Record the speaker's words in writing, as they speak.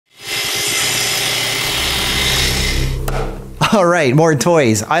All right, more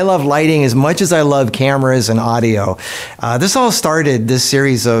toys. I love lighting as much as I love cameras and audio. This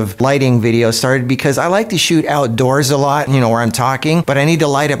series of lighting videos started because I like to shoot outdoors a lot, you know, where I'm talking, but I need to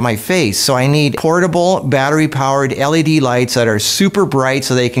light up my face. So I need portable, battery-powered LED lights that are super bright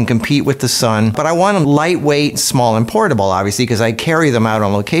so they can compete with the sun. But I want them lightweight, small, and portable, obviously, because I carry them out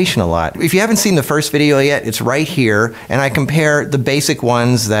on location a lot. If you haven't seen the first video yet, it's right here, and I compare the basic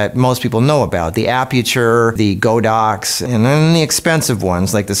ones that most people know about, the Aputure, the Godox, and then the expensive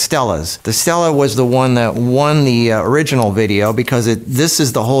ones like the Stellas. The Stella was the one that won the original video because this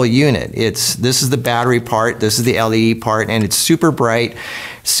is the whole unit. This is the battery part, this is the LED part, and it's super bright,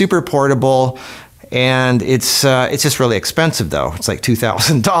 super portable. And it's just really expensive though. It's like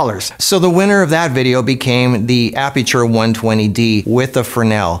 $2,000. So the winner of that video became the Aputure 120D with the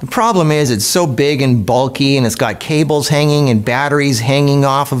Fresnel. The problem is it's so big and bulky and it's got cables hanging and batteries hanging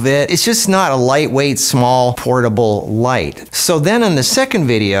off of it. It's just not a lightweight, small, portable light. So then in the second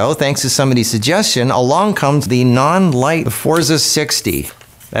video, thanks to somebody's suggestion, along comes the non-light Forza 60.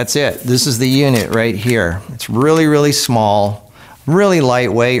 That's it. This is the unit right here. It's really, really small, really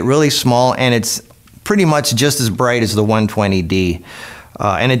lightweight, really small, and it's pretty much just as bright as the 120D.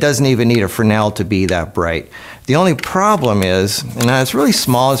 And it doesn't even need a Fresnel to be that bright. The only problem is, and it's really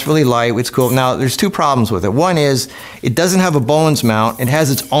small, it's really light, it's cool. Now, there's two problems with it. One is, it doesn't have a Bowens-mount. It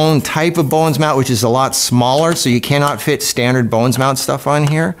has its own type of Bowens-mount, which is a lot smaller, so you cannot fit standard Bowens-mount stuff on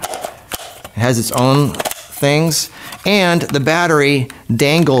here. It has its own things. And the battery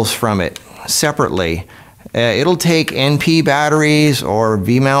dangles from it separately. It'll take NP batteries or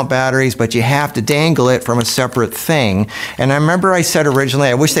V-mount batteries, but you have to dangle it from a separate thing. And I remember I said originally,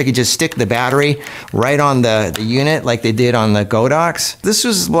 I wish they could just stick the battery right on the unit like they did on the Godox. This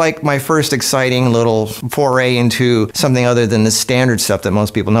was like my first exciting little foray into something other than the standard stuff that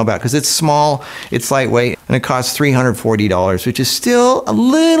most people know about, because it's small, it's lightweight, and it costs $340, which is still a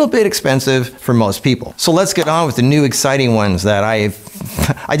little bit expensive for most people. So let's get on with the new exciting ones that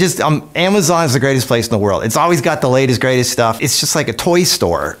Amazon is the greatest place in the world. It's always got the latest, greatest stuff. It's just like a toy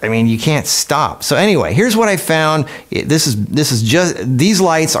store. I mean, you can't stop. So anyway, here's what I found. These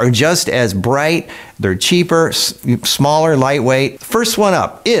lights are just as bright. They're cheaper, smaller, lightweight. First one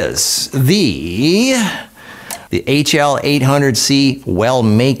up is the HL-800 C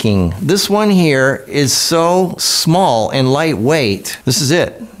WellMaking. This one here is so small and lightweight. This is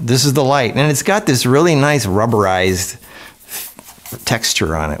it. This is the light. And it's got this really nice rubberized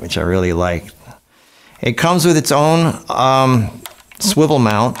texture on it, which I really like. It comes with its own swivel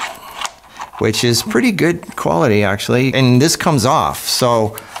mount, which is pretty good quality actually, and this comes off.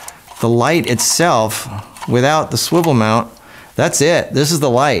 So the light itself, without the swivel mount, that's it. This is the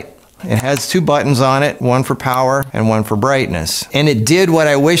light. It has two buttons on it, one for power and one for brightness. And it did what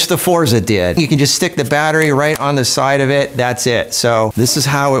I wish the Forza did. You can just stick the battery right on the side of it, that's it. So this is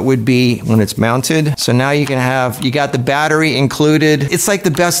how it would be when it's mounted. So now you got the battery included. It's like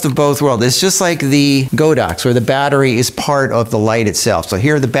the best of both worlds. It's just like the Godox, where the battery is part of the light itself. So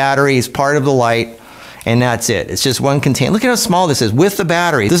here the battery is part of the light, and that's it. It's just one container. Look at how small this is with the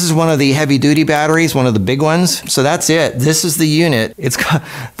battery. This is one of the heavy duty batteries, one of the big ones. So that's it. This is the unit. It's got,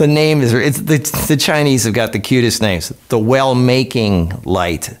 the name is, the Chinese have got the cutest names. The WellMaking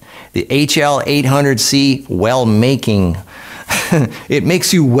light. The HL-800 C WellMaking. It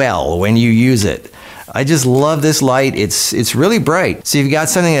makes you well when you use it. I just love this light. It's really bright. So you've got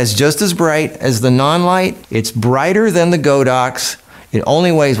something that's just as bright as the non-light. It's brighter than the Godox. It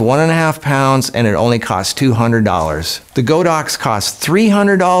only weighs 1.5 pounds and it only costs $200. The Godox costs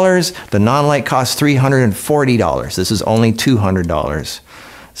 $300. The non-light costs $340. This is only $200.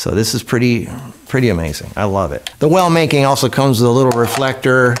 So this is pretty amazing. I love it. The WellMaking also comes with a little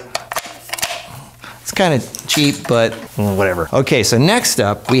reflector. It's kind of cheap, but whatever. Okay, so next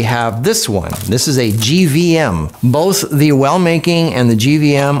up we have this one. This is a GVM. Both the WellMaking and the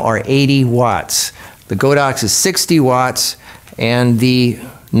GVM are 80 watts. The Godox is 60 watts. And the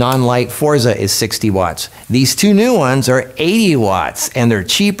non-light Forza is 60 watts. These two new ones are 80 watts, and they're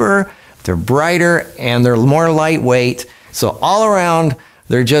cheaper, they're brighter, and they're more lightweight. So all around,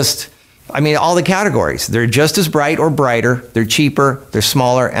 they're just, I mean, all the categories. They're just as bright or brighter, they're cheaper, they're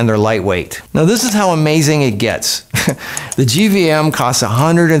smaller, and they're lightweight. Now this is how amazing it gets. The GVM costs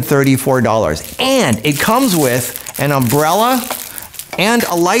 $134, and it comes with an umbrella and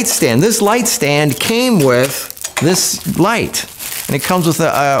a light stand. This light stand came with this light, and it comes with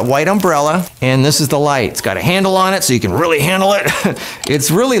a white umbrella, and this is the light. It's got a handle on it so you can really handle it.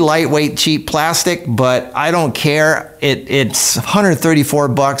 It's really lightweight, cheap plastic, but I don't care. It's 134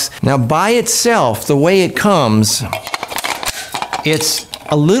 bucks. Now by itself, the way it comes, it's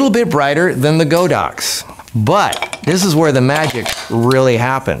a little bit brighter than the Godox. But this is where the magic really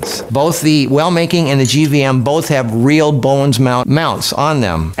happens. Both the WellMaking and the GVM both have real Bowens-mount mounts on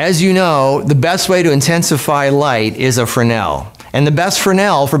them. As you know, the best way to intensify light is a fresnel. And the best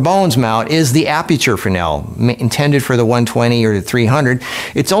fresnel for Bowens-mount is the Aputure fresnel, intended for the 120 or the 300.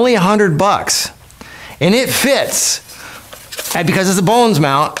 It's only $100. And it fits, because it's a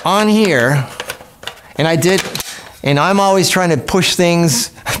Bowens-mount, on here. And I'm always trying to push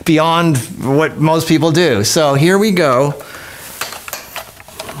things beyond what most people do. So here we go.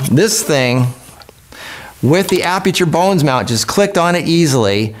 This thing, with the Aputure Bowens-mount, just clicked on it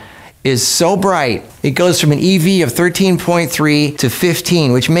easily, is so bright. It goes from an EV of 13.3 to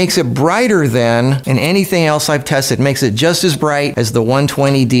 15, which makes it brighter than anything else I've tested. It makes it just as bright as the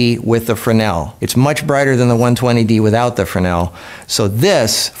 120D with the fresnel. It's much brighter than the 120D without the fresnel. So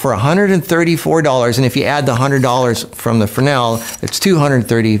this, for $134, and if you add the $100 from the fresnel, it's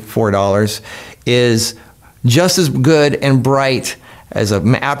 $234, is just as good and bright as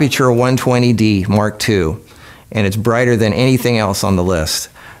an Aputure 120D Mark II. And it's brighter than anything else on the list.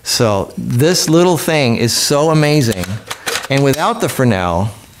 So this little thing is so amazing, and without the fresnel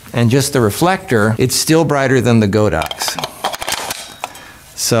and just the reflector, it's still brighter than the Godox.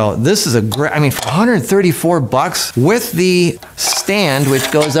 So this is a great, I mean, for $134 with the stand,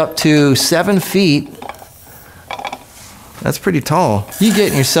 which goes up to 7 feet, that's pretty tall. You're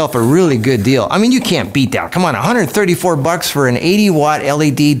getting yourself a really good deal. I mean, you can't beat that. Come on, $134 for an 80-watt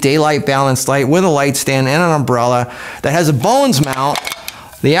LED daylight balanced light with a light stand and an umbrella that has a Bowens-mount.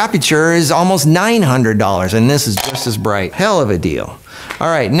 The Aputure is almost $900, and this is just as bright. Hell of a deal. All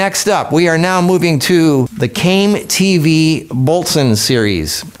right, next up, we are now moving to the Came TV Boltzen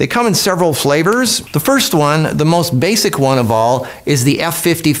series. They come in several flavors. The first one, the most basic one of all, is the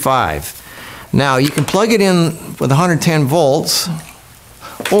F55. Now, you can plug it in with 110 volts,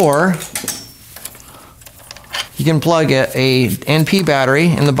 or you can plug a NP battery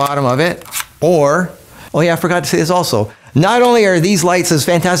in the bottom of it, or, oh yeah, I forgot to say this also. Not only are these lights as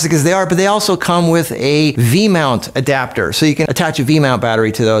fantastic as they are, but they also come with a V-mount adapter. So you can attach a V-mount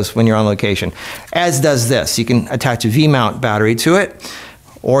battery to those when you're on location. As does this. You can attach a V-mount battery to it,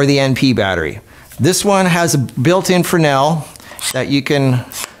 or the NP battery. This one has a built-in fresnel that you can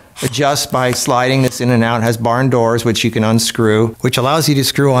adjust by sliding this in and out. It has barn doors, which you can unscrew, which allows you to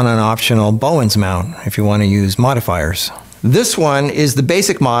screw on an optional Bowens mount if you want to use modifiers. This one is the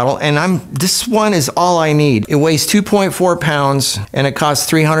basic model, and this one is all I need. It weighs 2.4 pounds, and it costs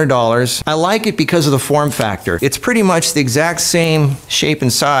 $300. I like it because of the form factor. It's pretty much the exact same shape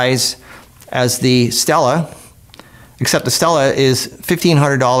and size as the Stella, except the Stella is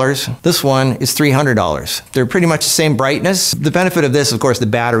 $1,500. This one is $300. They're pretty much the same brightness. The benefit of this, of course, the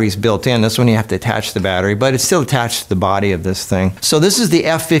battery's built in. This one you have to attach the battery, but it's still attached to the body of this thing. So this is the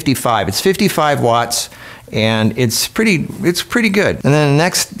F55. It's 55 watts. And it's pretty good. And then the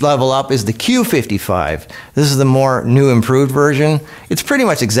next level up is the Q55. This is the more new improved version. It's pretty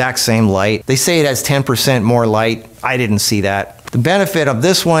much exact same light. They say it has 10% more light. I didn't see that. The benefit of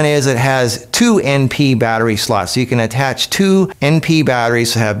this one is it has 2 NP battery slots. So you can attach 2 NP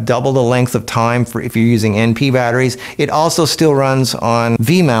batteries to have double the length of time for if you're using NP batteries. It also still runs on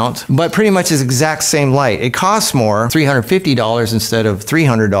V-mount, but pretty much is exact same light. It costs more, $350 instead of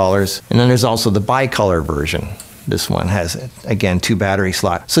 $300. And then there's also the bicolor version. This one has, again, 2 battery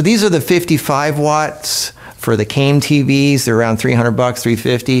slots. So these are the 55 watts. For the Came TVs, they're around $300,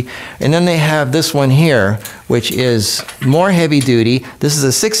 $350. And then they have this one here, which is more heavy duty. This is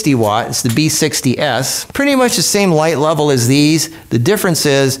a 60 watt, it's the B60S. Pretty much the same light level as these. The difference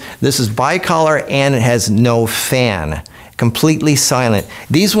is this is bicolor and it has no fan. Completely silent.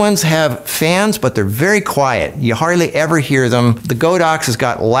 These ones have fans, but they're very quiet. You hardly ever hear them. The Godox has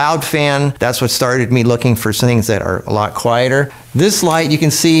got loud fan. That's what started me looking for things that are a lot quieter. This light you can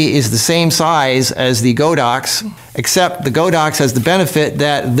see is the same size as the Godox, except the Godox has the benefit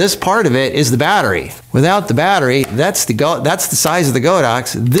that this part of it is the battery. Without the battery, that's the size of the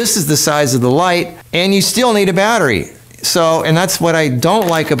Godox. This is the size of the light, and you still need a battery. So, and that's what I don't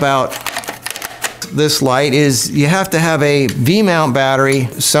like about this light is you have to have a V-mount battery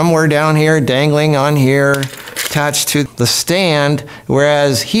somewhere down here, dangling on here, attached to the stand,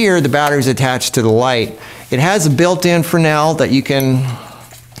 whereas here the battery is attached to the light. It has a built-in fresnel that you can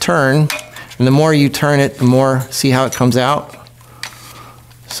turn, and the more you turn it, the more, see how it comes out?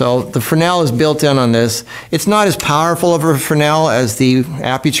 So the fresnel is built in on this. It's not as powerful of a fresnel as the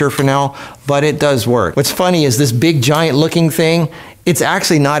Aputure fresnel, but it does work. What's funny is this big giant looking thing, it's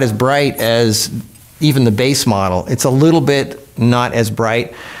actually not as bright as even the base model. It's a little bit not as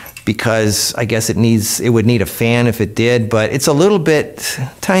bright because I guess it would need a fan if it did, but it's a little bit,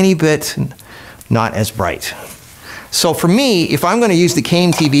 tiny bit not as bright. So for me, if I'm going to use the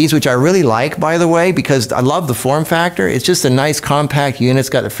Came TVs, which I really like, by the way, because I love the form factor, it's just a nice compact unit. It's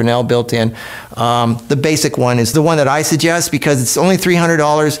got the fresnel built in. The basic one is the one that I suggest because it's only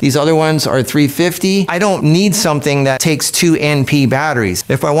 $300. These other ones are $350. I don't need something that takes 2 NP batteries.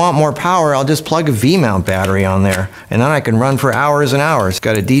 If I want more power, I'll just plug a V-mount battery on there, and then I can run for hours and hours.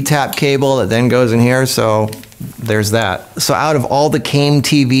 Got a D-tap cable that then goes in here, so there's that. So out of all the Came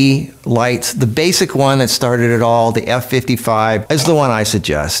TV lights, the basic one that started it all, the F55, is the one I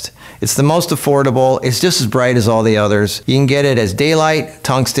suggest. It's the most affordable. It's just as bright as all the others. You can get it as daylight,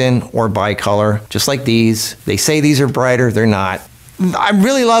 tungsten, or bicolor, just like these. They say these are brighter, they're not. I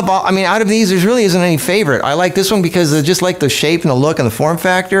really love all, I mean, out of these, there really isn't any favorite. I like this one because I just like the shape and the look and the form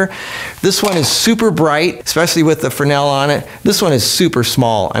factor. This one is super bright, especially with the fresnel on it. This one is super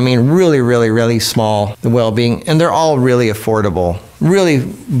small. I mean, really, really, really small, the WellBeing, and they're all really affordable.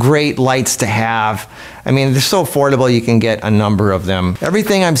 Really great lights to have. I mean, they're so affordable, you can get a number of them.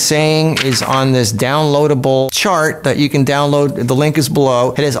 Everything I'm saying is on this downloadable chart that you can download. The link is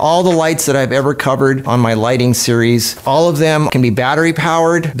below. It has all the lights that I've ever covered on my lighting series. All of them can be battery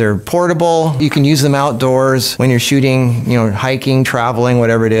powered. They're portable. You can use them outdoors when you're shooting, you know, hiking, traveling,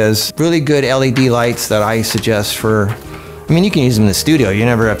 whatever it is. Really good LED lights that I suggest for, I mean, you can use them in the studio. You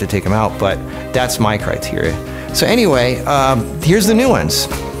never have to take them out, but that's my criteria. So anyway, here's the new ones.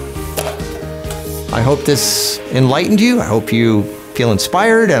 I hope this enlightened you. I hope you feel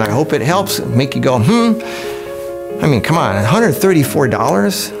inspired, and I hope it helps make you go, I mean, come on,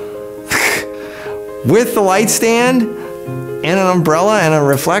 $134? With the light stand and an umbrella and a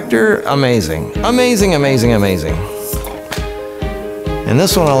reflector? Amazing. Amazing, amazing, amazing. And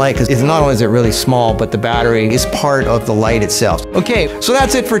this one I like because it's not only is it really small, but the battery is part of the light itself. Okay, so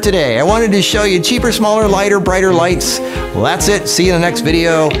that's it for today. I wanted to show you cheaper, smaller, lighter, brighter lights. Well, that's it. See you in the next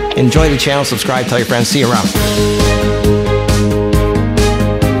video. Enjoy the channel, subscribe, tell your friends. See you around.